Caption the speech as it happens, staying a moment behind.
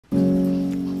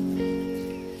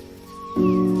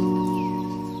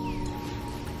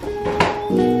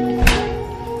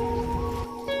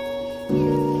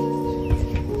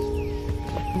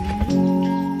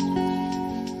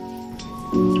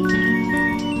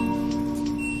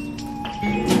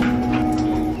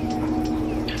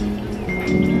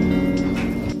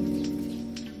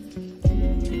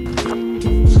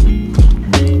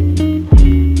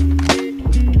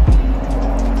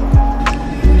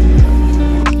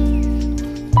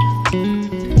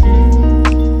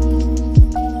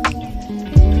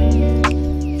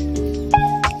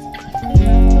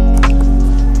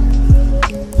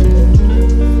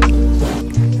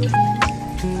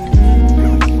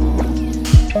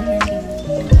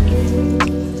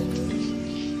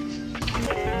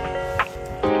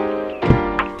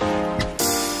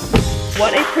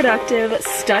productive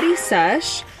study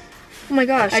sesh. Oh my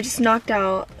gosh, I just knocked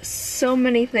out so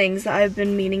many things that I've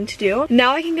been meaning to do.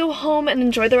 Now I can go home and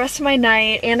enjoy the rest of my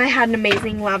night, and I had an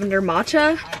amazing lavender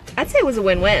matcha. I'd say it was a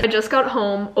win-win. I just got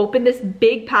home, opened this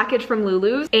big package from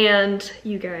Lulu's, and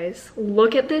you guys,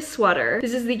 look at this sweater.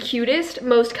 This is the cutest,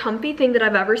 most comfy thing that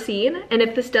I've ever seen, and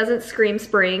if this doesn't scream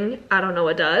spring, I don't know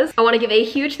what does. I want to give a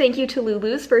huge thank you to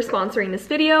Lulu's for sponsoring this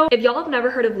video. If y'all have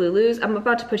never heard of Lulu's, I'm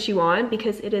about to push you on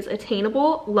because it is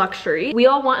attainable luxury. We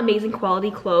all want amazing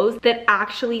quality clothes that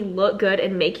actually look good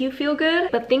and make you feel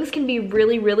good, but things can be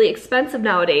really, really expensive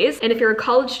nowadays. And if you're a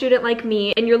college student like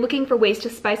me and you're looking for ways to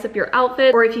spice up your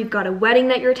outfit, or if you've got a wedding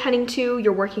that you're attending to,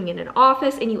 you're working in an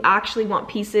office and you actually want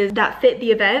pieces that fit the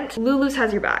event, Lulu's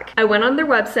has your back. I went on their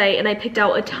website and I picked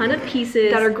out a ton of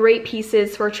pieces that are great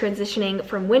pieces for transitioning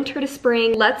from winter to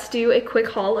spring. Let's do a quick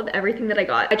haul of everything that I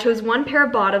got. I chose one pair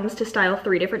of bottoms to style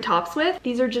 3 different tops with.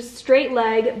 These are just straight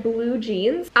leg blue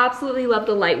jeans. Absolutely love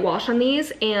the light wash on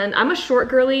these, and I'm a short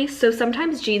girly, so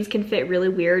sometimes jeans can fit really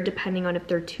weird depending on if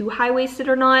they're too high-waisted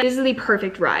or not. This is the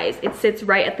perfect rise. It sits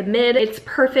right at the mid, it's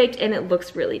perfect, and it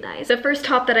looks really nice. The first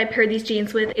top that I paired these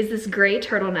jeans with is this gray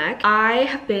turtleneck. I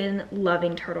have been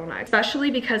loving turtlenecks,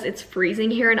 especially because it's freezing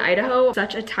here in Idaho.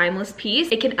 Such a timeless piece.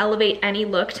 It can elevate any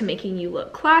look to making you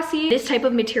look classy. This type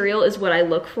of material is what I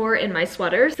look for in my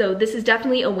sweaters, so this is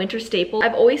definitely a winter staple.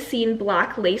 I've always seen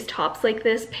black lace tops like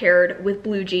this paired with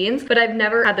blue jeans, but I've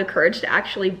never had the courage to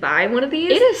actually buy one of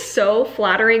these. It is so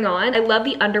flattering on. I love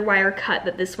the underwire cut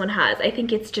that this one has. I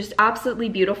think it's just absolutely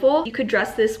beautiful. You could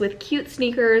dress this with cute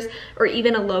sneakers or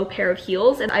even a low pair of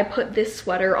heels, and I put this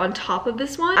sweater on top of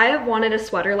this one. I have wanted a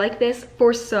sweater like this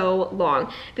for so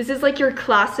long. This is like your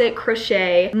classic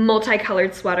crochet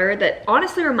multicolored sweater that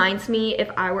honestly reminds me if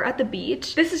I were at the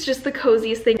beach. This is just the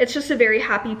coziest thing. It's just a very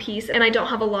happy piece, and I don't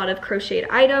have a lot of crocheted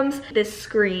items. This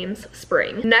screams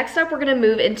spring. Next up, we're gonna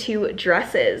move into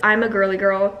dresses. I'm a girly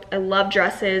girl. I love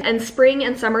dresses, and spring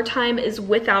and summertime is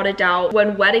without a doubt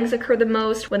when weddings occur the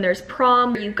most, when there's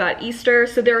prom, you've got Easter,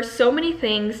 so there are so many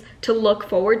things to look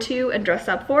forward to and dress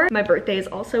up for. My birthday is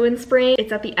also in spring.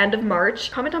 It's at the end of March.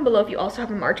 Comment down below if you also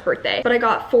have a March birthday. But I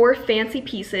got 4 fancy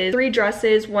pieces, 3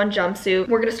 dresses, 1 jumpsuit.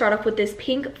 We're gonna start off with this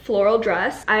pink floral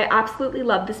dress. I absolutely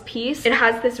love this piece. It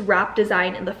has this wrap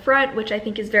design in the front, which I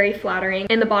think is very flattering,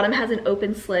 and the bottom has an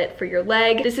open slit for your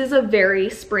leg. This is a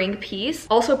very spring piece,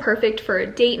 also perfect for a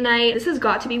date night. This has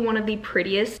got to be one of the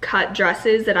prettiest cut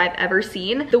dresses that I've ever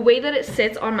seen. The way that it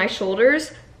sits on my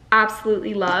shoulders,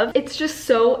 absolutely love. It's just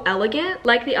so elegant.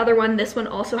 Like the other one, this one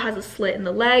also has a slit in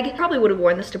the leg. Probably would have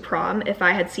worn this to prom if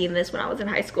I had seen this when I was in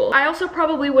high school. I also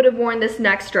probably would have worn this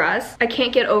next dress. I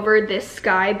can't get over this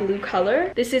sky blue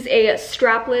color. This is a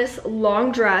strapless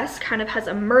long dress, kind of has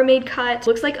a mermaid cut.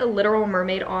 Looks like a literal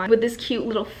mermaid on with this cute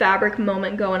little fabric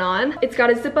moment going on. It's got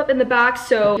a zip up in the back,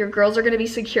 so your girls are gonna be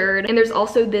secured. And there's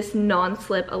also this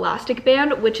non-slip elastic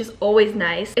band, which is always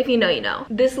nice. If you know, you know.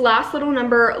 This last little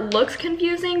number looks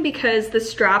confusing because the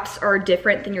straps are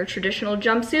different than your traditional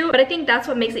jumpsuit, but I think that's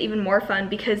what makes it even more fun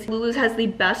because Lulu's has the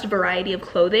best variety of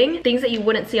clothing, things that you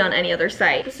wouldn't see on any other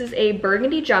site. This is a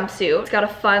burgundy jumpsuit. It's got a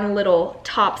fun little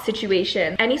top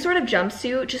situation. Any sort of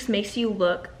jumpsuit just makes you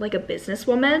look like a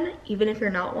businesswoman, even if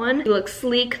you're not one. You look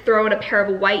sleek, throw in a pair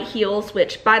of white heels,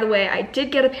 which by the way, I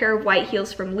did get a pair of white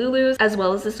heels from Lulu's, as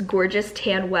well as this gorgeous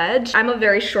tan wedge. I'm a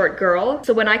very short girl,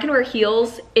 so when I can wear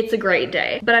heels, it's a great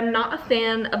day, but I'm not a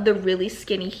fan of the really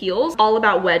skinny heels, all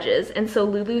about wedges, and so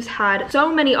Lulu's had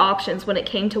so many options when it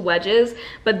came to wedges,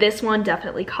 but this one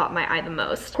definitely caught my eye the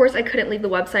most. Of course, I couldn't leave the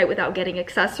website without getting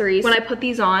accessories. When I put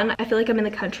these on, I feel like I'm in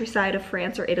the countryside of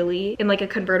France or Italy in like a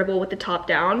convertible with the top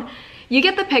down. You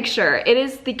get the picture. It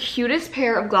is the cutest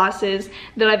pair of glasses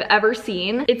that I've ever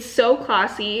seen. It's so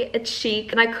classy, it's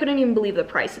chic, and I couldn't even believe the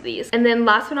price of these. And then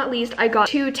last but not least, I got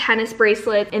 2 tennis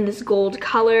bracelets in this gold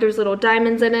color. There's little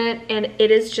diamonds in it, and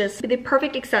it is just the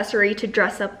perfect accessory to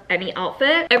dress up any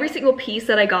outfit. Every single piece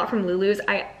that I got from Lulu's,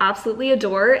 I absolutely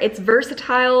adore. It's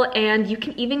versatile, and you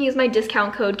can even use my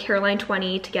discount code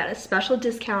Caroline20 to get a special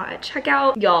discount at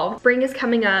checkout. Y'all, spring is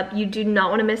coming up. You do not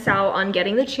want to miss out on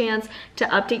getting the chance to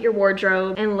update your wardrobe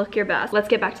and look your best. Let's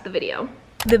get back to the video.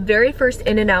 The very first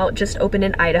In-N-Out just opened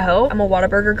in Idaho. I'm a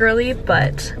Whataburger girly,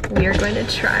 but we are going to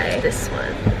try this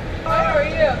one. Hi, how are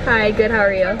you? Hi, good, how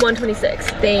are you? 126.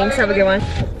 Thanks, have a good one.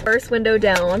 First window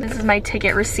down. This is my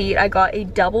ticket receipt. I got a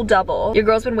double-double. Your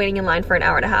girl's been waiting in line for an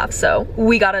hour and a half, so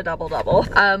we got a double-double.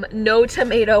 No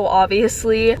tomato,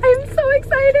 obviously. I'm so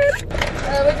excited.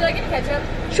 Would you like any ketchup?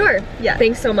 Sure, yeah.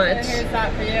 Thanks so much. And here's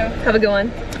that for you. Have a good one.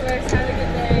 Of course, have a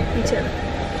good day. You too.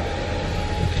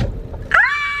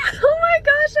 Ah! Oh my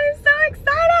gosh, I'm so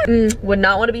excited! Would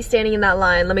not want to be standing in that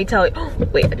line, let me tell you.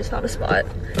 Wait, I just found a spot.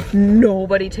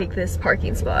 Nobody take this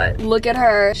parking spot. Look at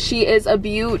her, she is a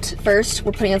beaut. First,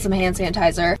 we're putting on some hand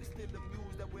sanitizer.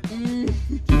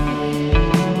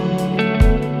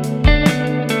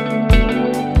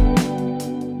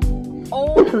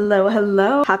 Hello,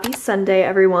 hello. Happy Sunday,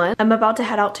 everyone. I'm about to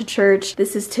head out to church.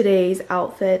 This is today's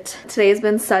outfit. Today has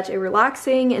been such a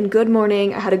relaxing and good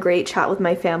morning. I had a great chat with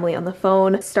my family on the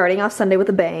phone, starting off Sunday with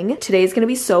a bang. Today's gonna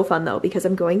be so fun though, because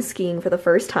I'm going skiing for the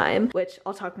first time, which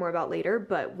I'll talk more about later,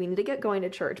 but we need to get going to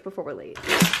church before we're late.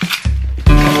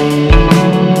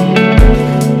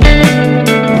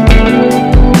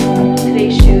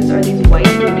 Today's shoes are these white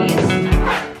booties.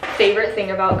 Favorite thing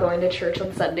about going to church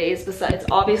on Sundays, besides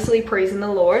obviously praising the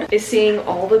Lord, is seeing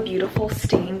all the beautiful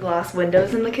stained glass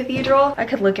windows in the cathedral. I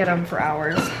could look at them for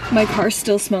hours. My car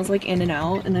still smells like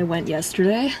In-N-Out, and I went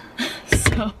yesterday,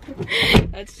 so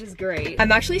that's just great.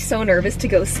 I'm actually so nervous to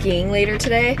go skiing later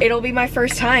today. It'll be my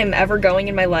first time ever going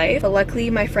in my life, but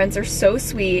luckily my friends are so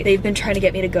sweet. They've been trying to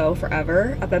get me to go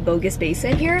forever up at Bogus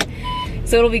Basin here,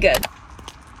 so it'll be good.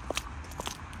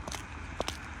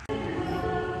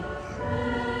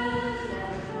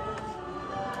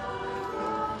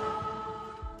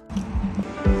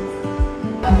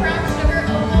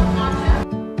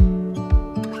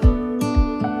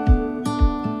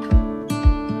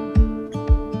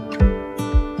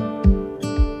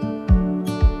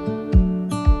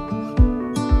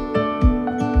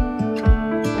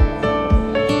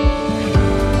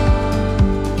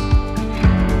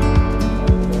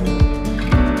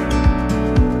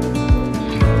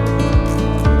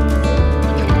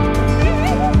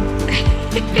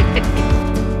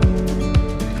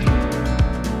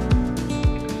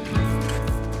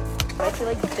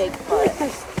 Big butt.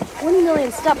 There's 20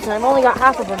 million steps and I've only got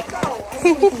half of them.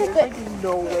 There's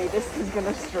no way this is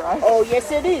gonna strike. Oh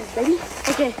yes it is, baby.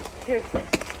 Okay, here.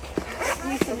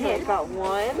 Use some hands. Got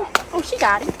one. Oh, she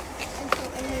got it.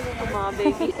 Come on,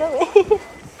 baby.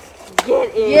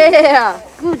 Get in. Yeah,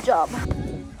 good job.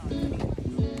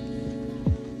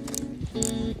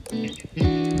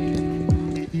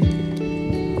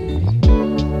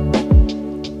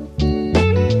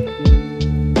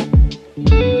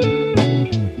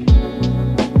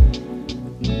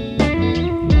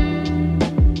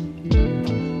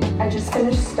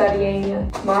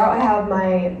 Studying. Tomorrow I have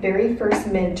my very first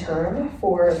midterm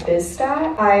for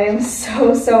BizStat. I am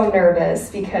so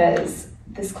nervous because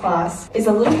this class is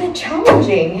a little bit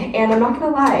challenging, and I'm not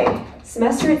gonna lie.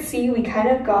 Semester at sea, we kind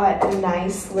of got a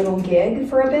nice little gig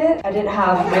for a bit. I didn't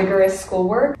have rigorous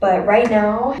schoolwork, but right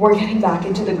now we're getting back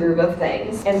into the groove of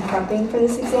things. And prepping for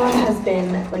this exam has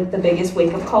been like the biggest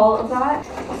wake-up call of that.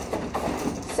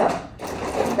 So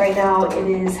right now it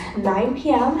is 9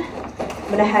 p.m.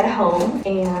 I'm gonna head home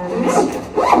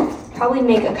and probably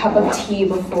make a cup of tea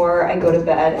before I go to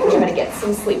bed and try to get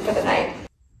some sleep for the night.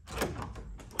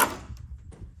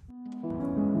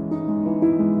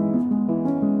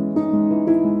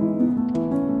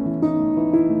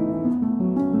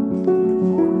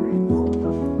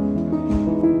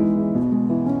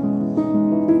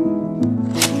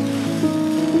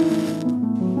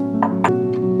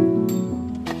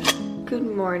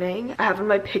 I have on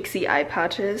my Pixie eye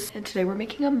patches, and today we're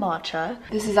making a matcha.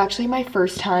 This is actually my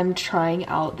first time trying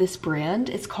out this brand.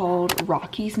 It's called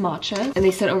Rocky's Matcha, and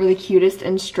they sent over the cutest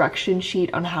instruction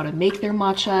sheet on how to make their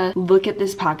matcha. Look at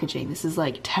this packaging. This is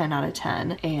like 10 out of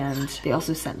 10, and they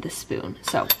also sent this spoon.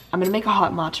 So I'm gonna make a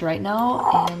hot matcha right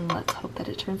now, and let's hope that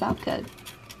it turns out good.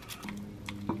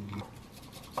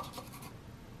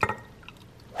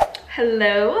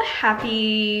 Hello,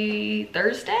 happy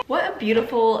Thursday. What a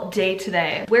beautiful day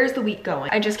today. Where's the week going?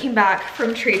 I just came back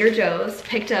from Trader Joe's,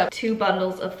 picked up 2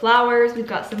 bundles of flowers. We've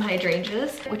got some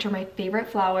hydrangeas, which are my favorite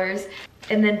flowers,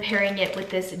 and then pairing it with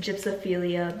this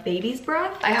Gypsophilia baby's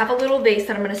breath. I have a little vase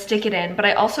that I'm gonna stick it in, but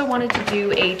I also wanted to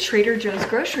do a Trader Joe's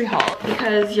grocery haul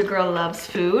because your girl loves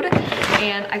food,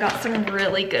 and I got some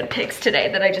really good picks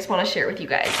today that I just wanna share with you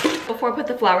guys. Before I put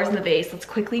the flowers in the vase, let's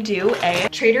quickly do a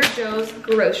Trader Joe's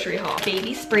grocery haul.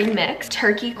 Baby spring mix,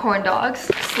 turkey corn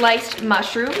dogs, sliced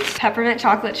mushrooms, peppermint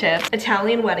chocolate chips,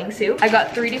 Italian wedding soup. I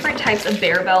got 3 different types of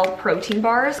Bearbell protein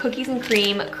bars, cookies and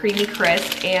cream, creamy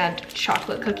crisp, and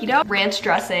chocolate cookie dough, ranch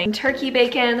dressing, turkey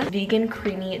bacon, vegan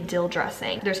creamy dill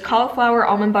dressing. There's cauliflower,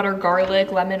 almond butter,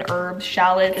 garlic, lemon, herbs,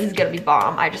 shallots. This is gonna be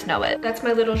bomb, I just know it. That's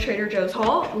my little Trader Joe's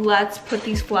haul. Let's put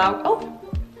these flowers, oh,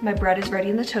 My bread is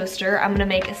ready in the toaster. I'm gonna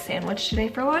make a sandwich today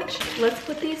for lunch. Let's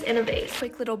put these in a vase.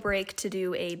 Quick little break to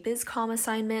do a BizCom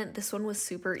assignment. This one was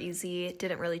super easy. It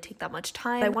didn't really take that much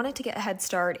time. I wanted to get a head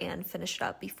start and finish it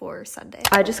up before Sunday.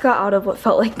 I just got out of what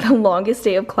felt like the longest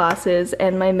day of classes,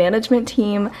 and my management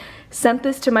team sent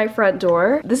this to my front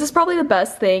door. This is probably the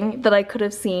best thing that I could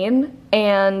have seen,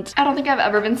 and I don't think I've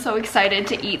ever been so excited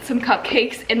to eat some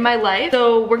cupcakes in my life.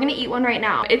 So we're gonna eat one right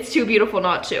now. It's too beautiful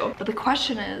not to. But the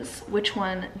question is, which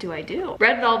one do I do?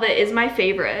 Red velvet is my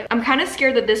favorite. I'm kind of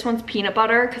scared that this one's peanut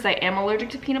butter because I am allergic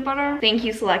to peanut butter. Thank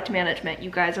you, Select Management. You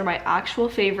guys are my actual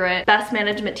favorite. Best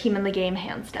management team in the game,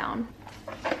 hands down.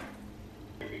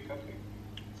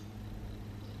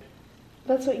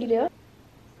 That's what you do?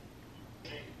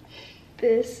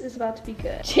 This is about to be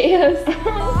good. Cheers!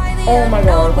 Oh my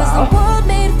god, wow.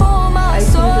 I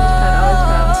see the 10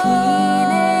 out of 10.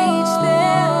 Teenage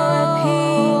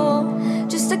therapy.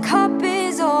 Just a cup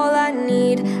is all I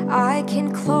need. I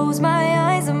can close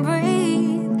my eyes and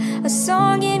breathe. A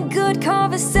song in good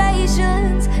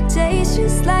conversations tastes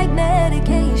just like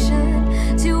medication.